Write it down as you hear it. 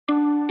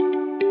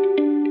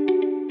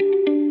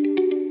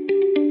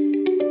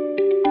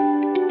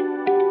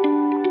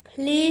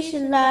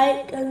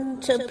like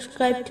and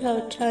subscribe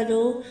to our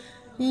channel.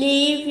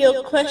 Leave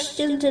your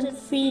questions and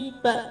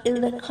feedback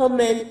in the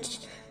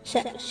comments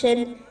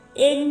section.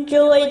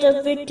 Enjoy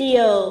the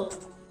video.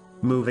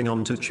 Moving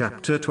on to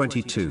chapter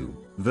 22,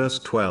 verse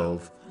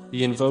 12.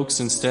 He invokes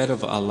instead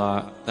of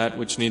Allah that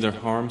which neither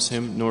harms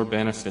him nor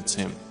benefits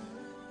him.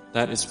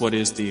 That is what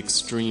is the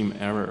extreme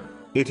error.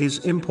 It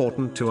is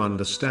important to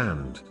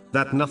understand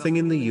that nothing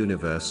in the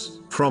universe,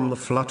 from the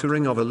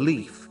fluttering of a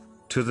leaf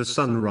to the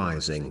sun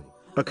rising,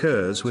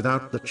 occurs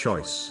without the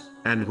choice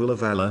and will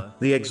of Allah,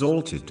 the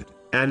Exalted.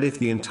 And if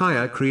the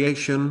entire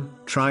creation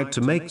tried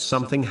to make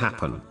something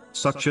happen,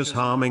 such as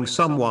harming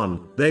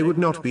someone, they would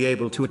not be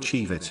able to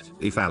achieve it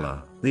if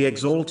Allah, the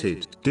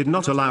Exalted, did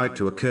not allow it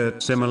to occur.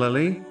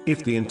 Similarly,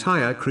 if the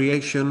entire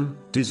creation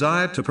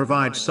desired to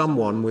provide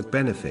someone with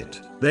benefit,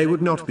 they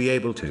would not be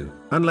able to,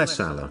 unless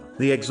Allah,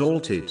 the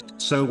Exalted,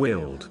 so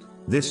willed.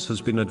 This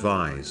has been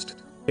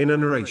advised in a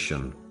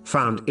narration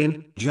found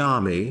in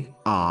Jami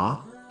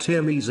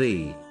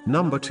Tirmizi,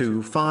 number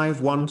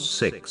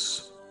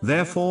 2516.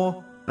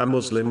 Therefore, a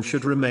Muslim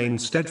should remain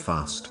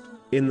steadfast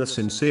in the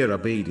sincere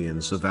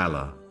obedience of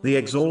Allah, the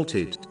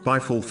Exalted, by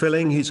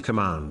fulfilling His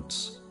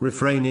commands,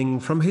 refraining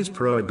from His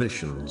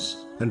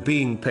prohibitions, and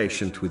being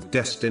patient with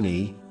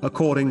destiny,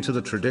 according to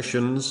the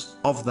traditions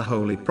of the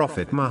Holy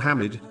Prophet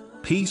Muhammad,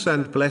 peace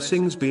and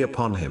blessings be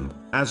upon him,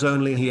 as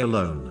only he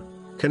alone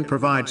can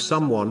provide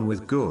someone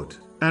with good,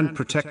 and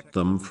protect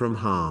them from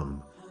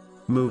harm.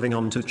 Moving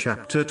on to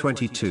chapter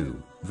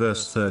 22,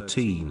 verse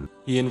 13.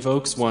 He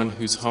invokes one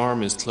whose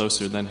harm is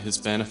closer than his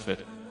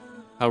benefit.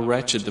 How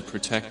wretched the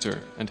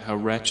protector, and how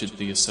wretched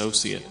the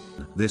associate.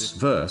 This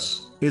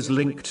verse is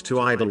linked to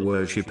idol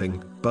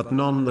worshipping, but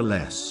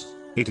nonetheless,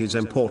 it is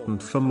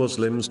important for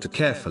Muslims to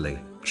carefully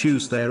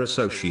choose their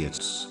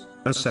associates.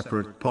 A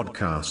separate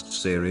podcast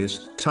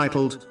series,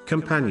 titled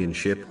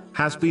Companionship,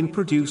 has been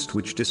produced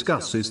which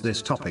discusses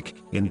this topic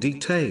in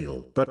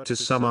detail. But to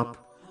sum up,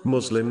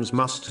 Muslims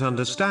must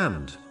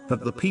understand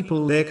that the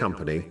people they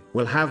accompany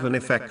will have an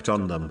effect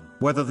on them,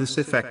 whether this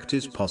effect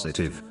is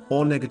positive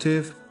or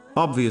negative,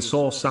 obvious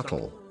or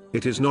subtle.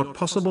 It is not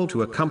possible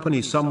to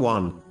accompany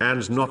someone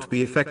and not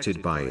be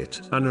affected by it.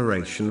 A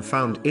narration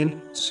found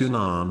in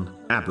Sunan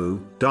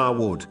Abu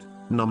Dawood,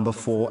 number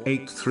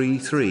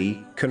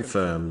 4833,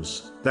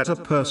 confirms that a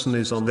person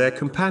is on their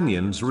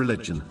companion's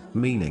religion,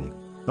 meaning,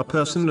 a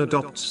person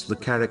adopts the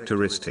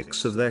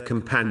characteristics of their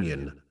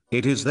companion.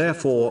 It is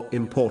therefore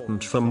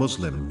important for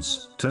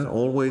Muslims to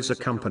always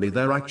accompany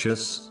the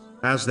righteous,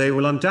 as they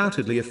will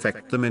undoubtedly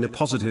affect them in a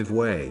positive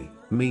way,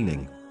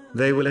 meaning,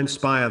 they will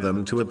inspire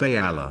them to obey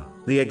Allah,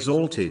 the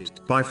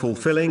Exalted, by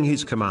fulfilling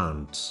His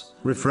commands,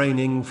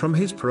 refraining from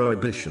His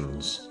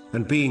prohibitions,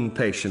 and being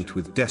patient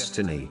with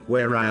destiny.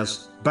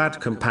 Whereas, bad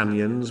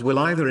companions will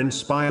either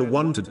inspire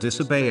one to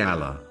disobey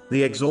Allah,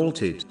 the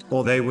Exalted,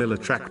 or they will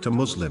attract a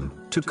Muslim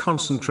to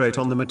concentrate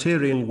on the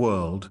material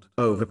world,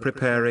 over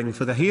preparing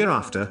for the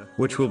hereafter,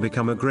 which will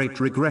become a great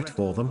regret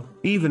for them,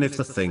 even if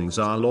the things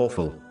are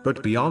lawful,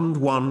 but beyond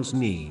one's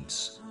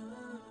needs.